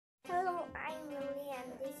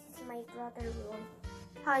my brother Roy.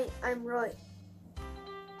 Hi, I'm Roy.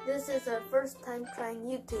 This is our first time trying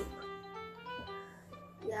YouTube.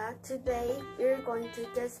 Yeah, today we're going to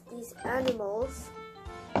guess these animals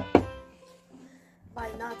by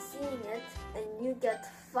not seeing it, and you get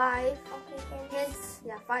 5 hints.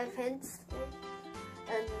 Yeah, 5 hints.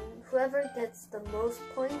 And whoever gets the most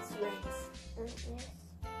points wins. Yes.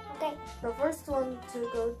 Okay. The first one to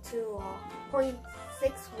go to point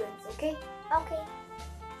 6 wins, okay? Okay.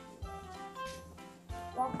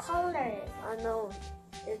 What color is it? Unknown.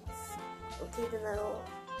 It's okay, then I'll,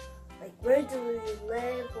 like, where do you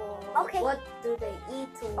live, or Okay. what do they eat,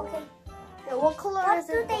 or Okay. yeah, what color What is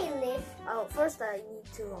do it? they live? Oh, first I need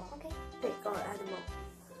to Okay. pick our animal.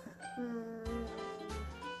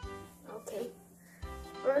 Okay.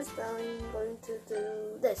 First I'm going to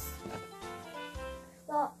do this.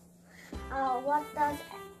 Well, what does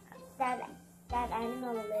that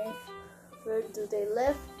animal live? Where do they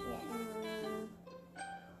live? Yes.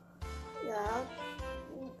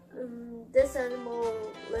 This animal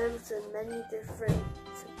lives in many different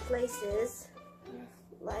places. Yes.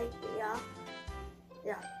 Like,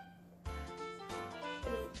 yeah.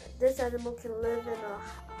 This animal can live in a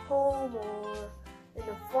home or in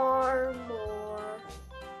a farm, or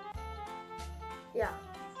yeah.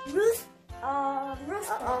 Rooster.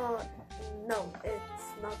 No, it's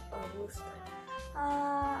not a rooster.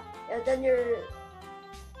 Uh, Then you're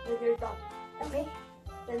done. okay.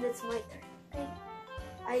 Then it's my turn. Okay.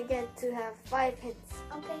 I get to have 5 hints.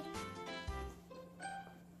 Okay.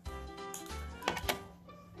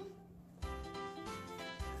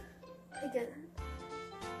 Again.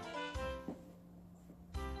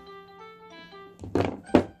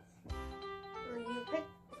 You pick.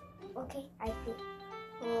 Okay, I pick.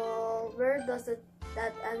 Where does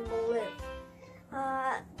that animal live?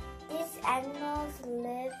 These animals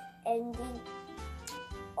live in the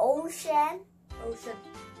ocean Ocean.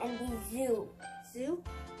 and the zoo, Zoo?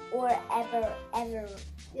 or ever.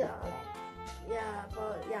 Yeah. Yeah,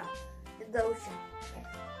 but yeah, in the ocean. Okay.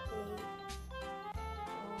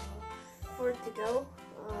 4 to go.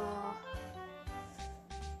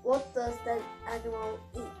 What does that animal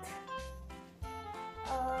eat?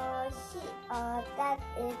 That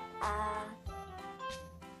is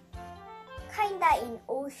kinda in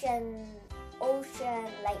ocean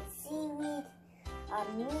like seaweed,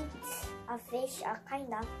 meat, a fish,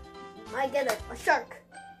 kinda. I get it. A shark.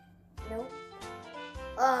 No,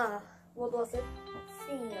 What was it?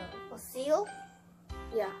 seal. A seal?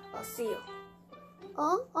 Yeah, a seal.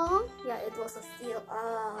 Yeah, it was a seal.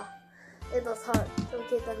 It was hard.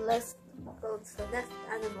 Okay, then let's go to the next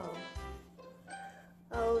animal.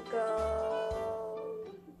 I'll go.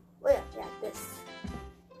 Oh yeah, this.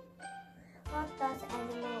 What does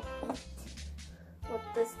animal eat? What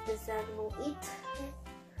does this animal eat?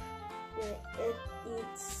 Yeah, it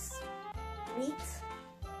eats meat.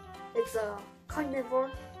 It's a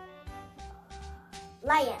carnivore.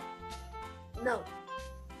 Lion. No.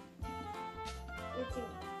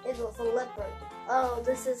 It was a leopard. Oh,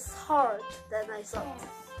 this is hard than I thought. Yes.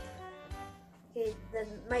 Okay, then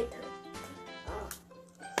my turn.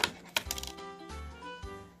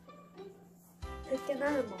 Pick an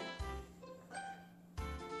animal.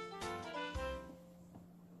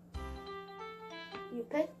 You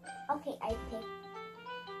pick? Okay, I pick.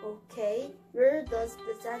 Okay, where does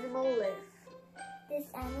this animal live? These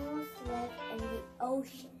animals live in the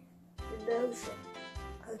ocean. In the ocean.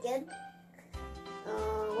 Again?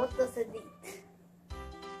 What does it eat?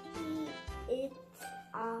 It's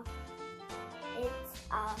a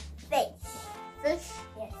fish. Fish?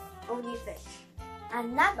 Yes. Only fish.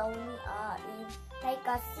 And not only it's like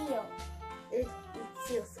a seal. It eats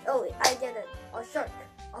seals. Oh, I get it. A shark.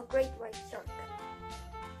 A great white shark.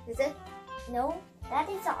 Is it? No, that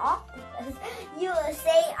is an octopus. You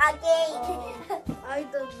say again. I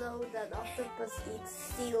don't know that octopus eats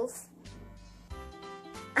seals.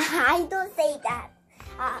 I don't say that.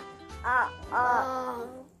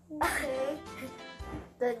 Okay.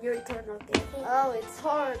 Then your turn again. Oh, it's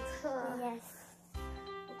hard. Yes.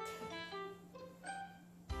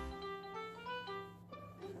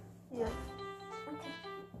 Yeah. Okay.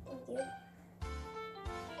 Thank you.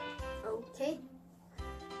 Okay.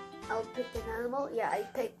 I'll pick an animal. Yeah, I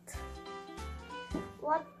picked.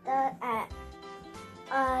 What the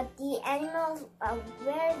animal?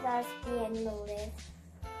 Where does the animal live?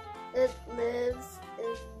 It lives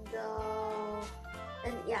in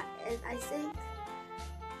and I think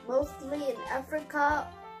mostly in Africa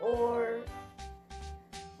or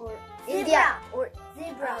India or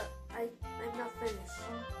Zebra. I'm not finished.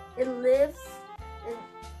 It lives in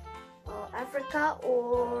Africa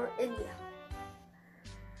or India.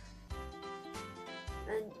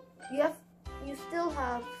 And you still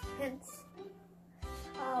have hints.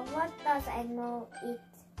 What does animal eat?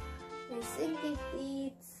 I think it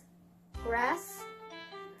eats grass.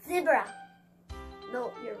 Zebra.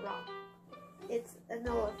 No, you're wrong. It's an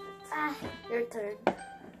elephant. Ah. Your turn.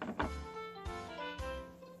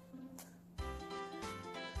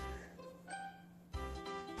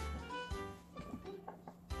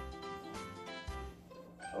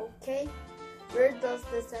 Okay, where does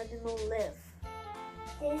this animal live?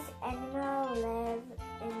 This animal live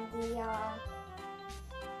in the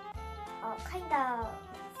kind of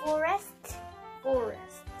forest.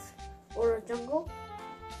 Forest. Or a jungle?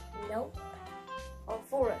 Nope. Or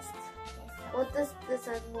forest. Yes, no. What does this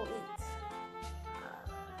animal eat?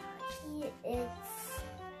 He eats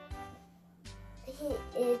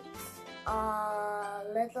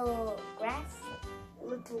little grass.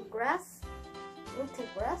 Little grass? Little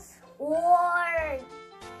grass? Or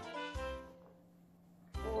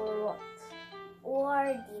Or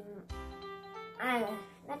what?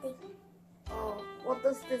 Nothing. What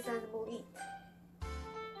does this animal eat?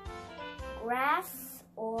 Grass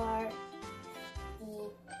or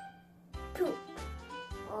the poop.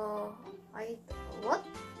 What?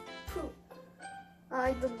 Poop.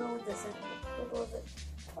 I don't know this animal. What was it?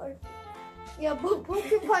 Or Yeah, but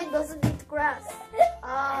porcupine doesn't eat grass.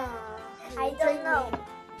 I You don't tricked know. me.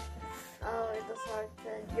 Oh, it was hard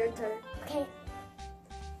then. Your turn. Okay.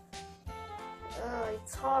 Oh,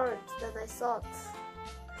 it's hard than I thought.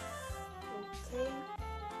 Okay.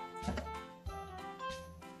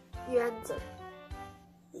 You answer.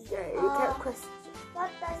 Yeah, you can question.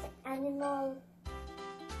 What does animal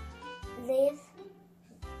live?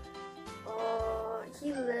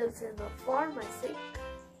 He lives in a farm, I think.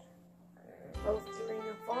 Mostly in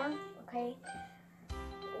a farm. Okay.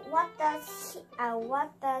 What does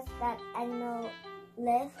that animal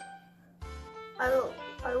live? I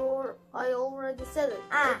already said it.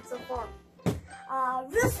 Ah. It's a farm.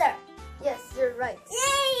 Rooster. Yes, you're right. You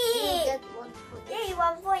Yay! get 1 point. Yay!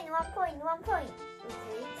 1 point. 1 point. 1 point.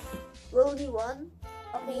 Okay. Willy 1.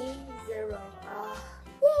 Okay. Me 0.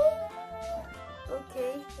 Yay!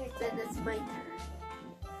 Okay. Then it's my turn.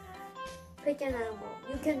 Pick an animal.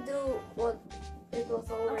 You can do what it was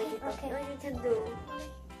already done. Okay. No, you can do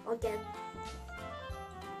again.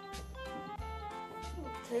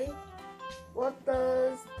 Okay. What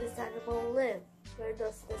does this animal live? Where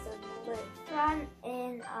does this animal live? From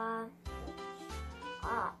in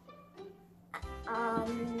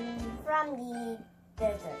from the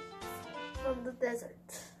desert. From the desert.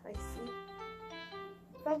 I see.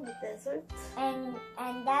 From the desert. And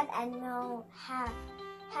that animal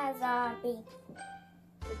has a baby.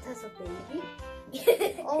 It has a baby.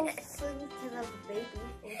 Also, you can have a baby.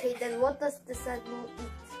 Okay, then what does this animal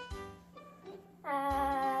eat?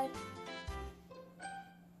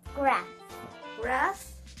 Grass. Grass?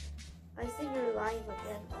 I think you're lying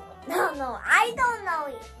again. No, I don't know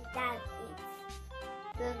that eats.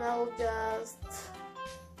 Then I'll just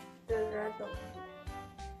do random.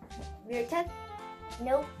 Meerkat?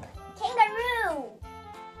 Nope. Kangaroo.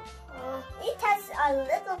 It has a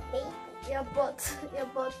little baby. Yeah, but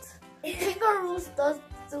kangaroos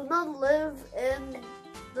do not live in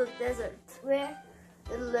the desert. Where?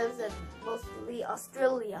 It lives in mostly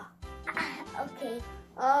Australia. Okay.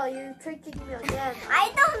 Oh, you're tricking me again.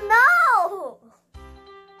 I don't know.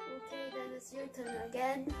 Okay, then it's your turn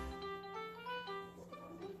again.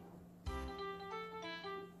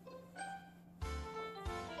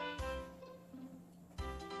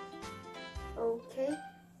 Okay.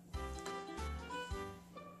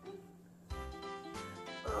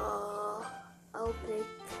 I'll pick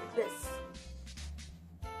this.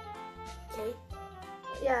 Okay.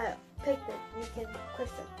 Yeah, pick it. You can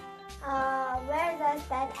question. Where does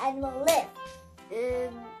that animal live?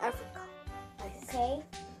 In Africa. I see.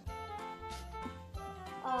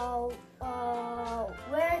 Okay.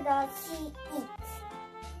 Where does he eat?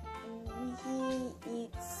 He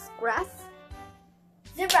eats grass.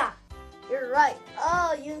 Zebra. You're right.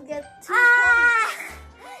 Oh, you get 2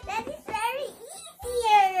 points. That is very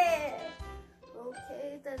easier.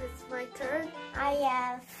 Okay, then it's my turn. I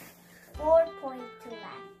have 4 points to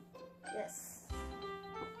left. Yes.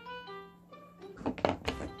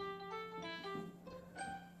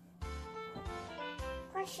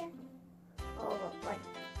 Question. Oh, right.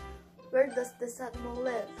 Where does this animal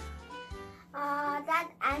live? That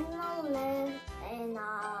animal lives in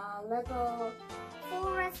a little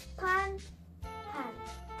forest pond.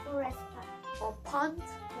 Forest pond. A pond?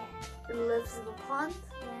 Yes. It lives in a pond?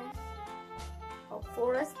 Yes. A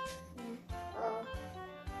forest? Yes.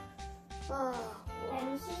 Wow.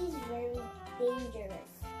 And he's very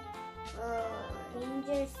dangerous.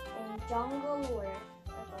 Dangers in jungle or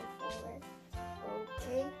forest.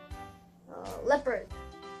 Okay. Leopard.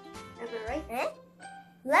 Am I right? Eh?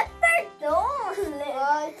 Leopard don't live.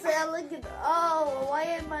 Oh, it's elegant. Oh, why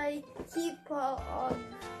am I keep on?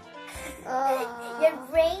 Your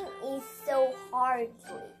brain is so hard.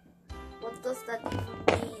 What does that even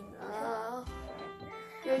mean?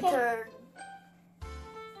 Your turn.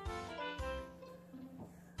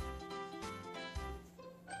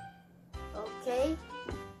 Okay.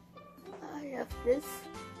 I have this.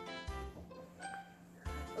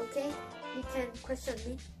 Okay, you can question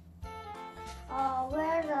me.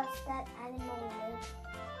 Where does that animal live?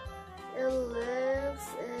 It lives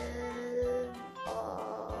in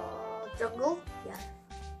jungle. Yeah.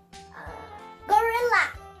 Gorilla.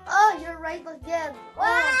 Oh, you're right again.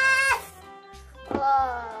 What?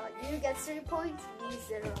 You get 3 points. Me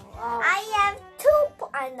 0. I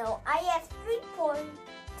have 3 points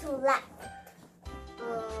to left.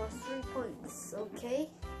 3 points. Okay,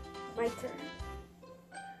 my turn.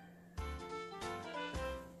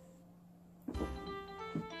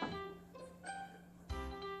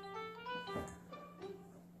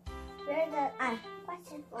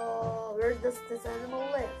 Question. Where does this animal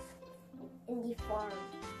live? In the farm.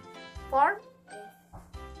 Farm? Yes.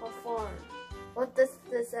 A farm. What does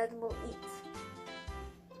this animal eat?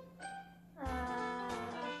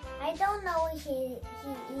 I don't know he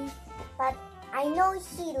eats, but I know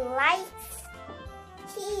he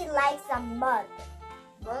likes some mud.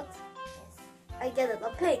 Mud? Yes. I get it. A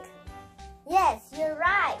pig. Yes, you're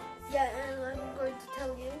right. Yeah, and I'm going to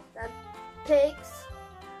tell you that pigs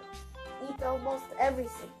eat almost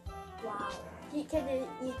everything. Wow. He can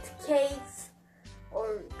eat cakes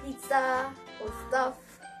or pizza or stuff.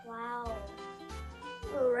 Wow.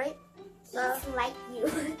 Alright. He's like you.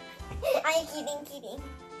 I'm kidding.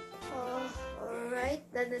 Alright,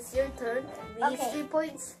 then it's your turn. Me Okay. 3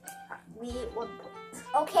 points. Me 1 point.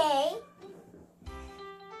 Okay.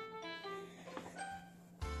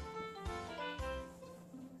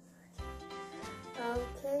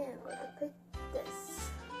 Okay, I'm going to pick this.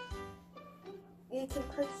 You can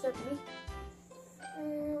question me.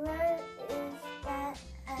 Where is that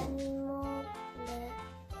animal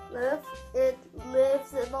live? It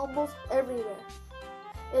lives in almost everywhere.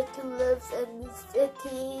 It can live in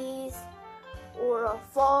cities or a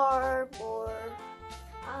farm or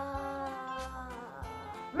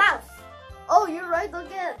Mouse. oh, you're right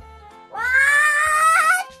again.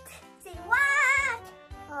 What? Say what?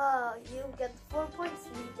 You get 4 points,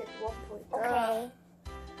 me get 1 point. Okay.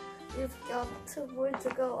 You've got 2 more to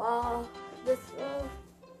go.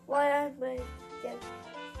 Why am I get?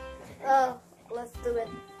 Let's do it.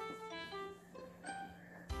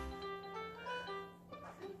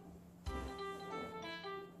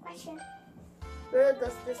 Question. Where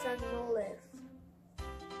does this animal live?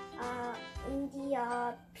 In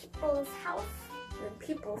the people's house. In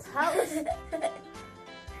people's house.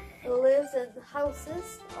 It lives in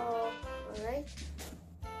houses. Alright.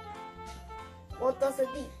 What does it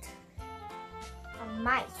eat?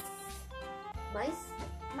 Mice. Mice?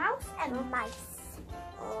 Mouse and mice.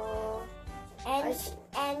 I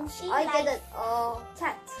She get likes it.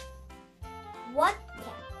 Cat. what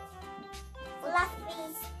cat? Fluffy,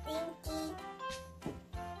 stinky.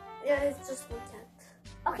 Yeah, it's just one cat.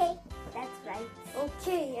 Okay, that's right.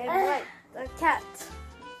 Okay, I'm right. A cat.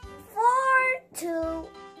 4-2.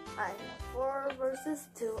 4 versus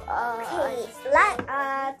 2. Okay,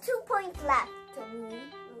 2 points left to me.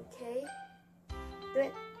 Okay. Do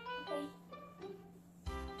it. Okay.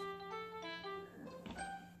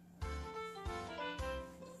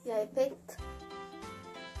 Yeah, I picked.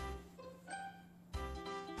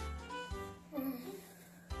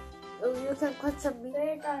 Oh, you can question me.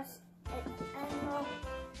 Where does an animal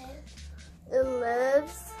live? It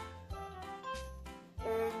lives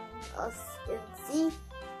in sea,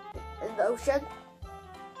 in the ocean.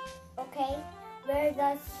 Okay. Where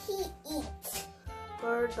does he eat?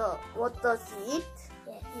 What does he eat?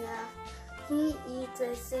 Yes. Yeah, he eats,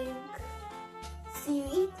 I think,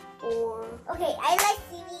 seaweed or Okay, I like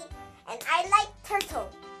seaweed and I like turtle.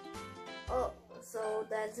 so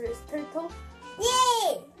the answer is turtle.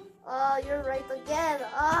 Yay! You're right again.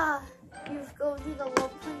 You've need a 1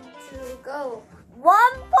 point to go.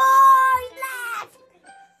 1 point left.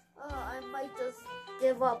 I might just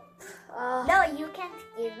give up. No, you can't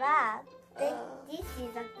give up. This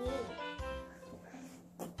is a game.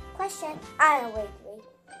 Question. Wait.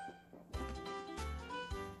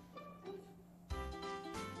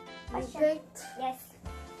 You Question. picked. Yes.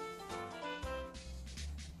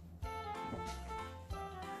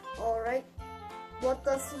 Alright. What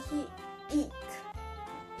does he eat?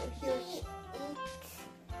 He eats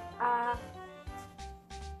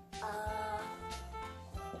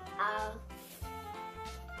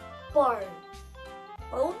barn.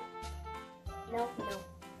 Bone? No.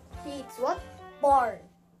 He eats what? Barn.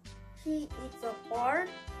 He eats a barn?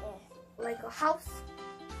 Yes. Like a house?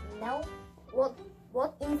 No.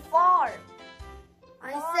 What? In farm.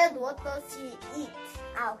 I said, what does he eat?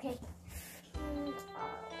 Okay.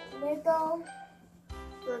 Little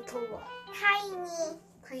Little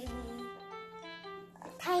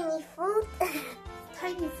tiny fruit.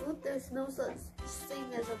 tiny food? There's no such thing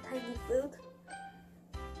as a tiny food.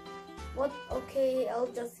 What? Okay, I'll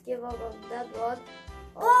just give up on that one.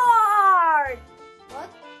 Bird. What?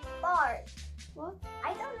 Bird. What?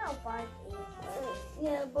 I don't know bird is.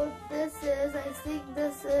 Yeah, but I think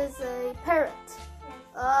this is a parrot.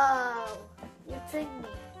 Oh, you tricked me.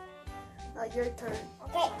 Now your turn.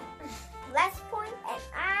 Okay. Last point and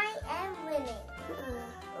I am winning.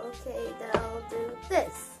 Okay, then I'll do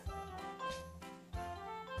this.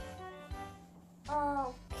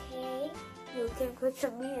 Okay. You can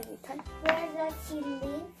question me anytime. Where does he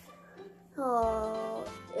live? Oh,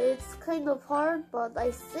 it's kind of hard, but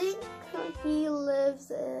I think he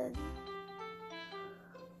lives in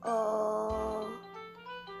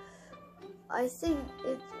I think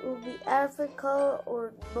it will be Africa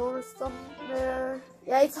or North somewhere.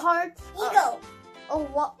 Yeah, it's hard. Eagle. Oh,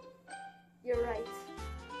 what? You're right.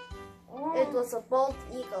 It was a bald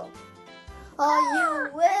eagle. Oh,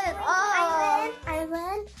 you win! Oh. I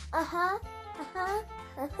win.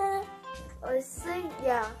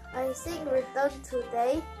 I think we're done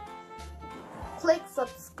today. Click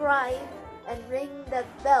subscribe and ring that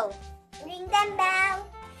bell. Ring that bell.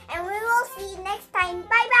 And we will see you next time.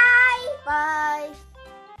 Bye-bye. Bye!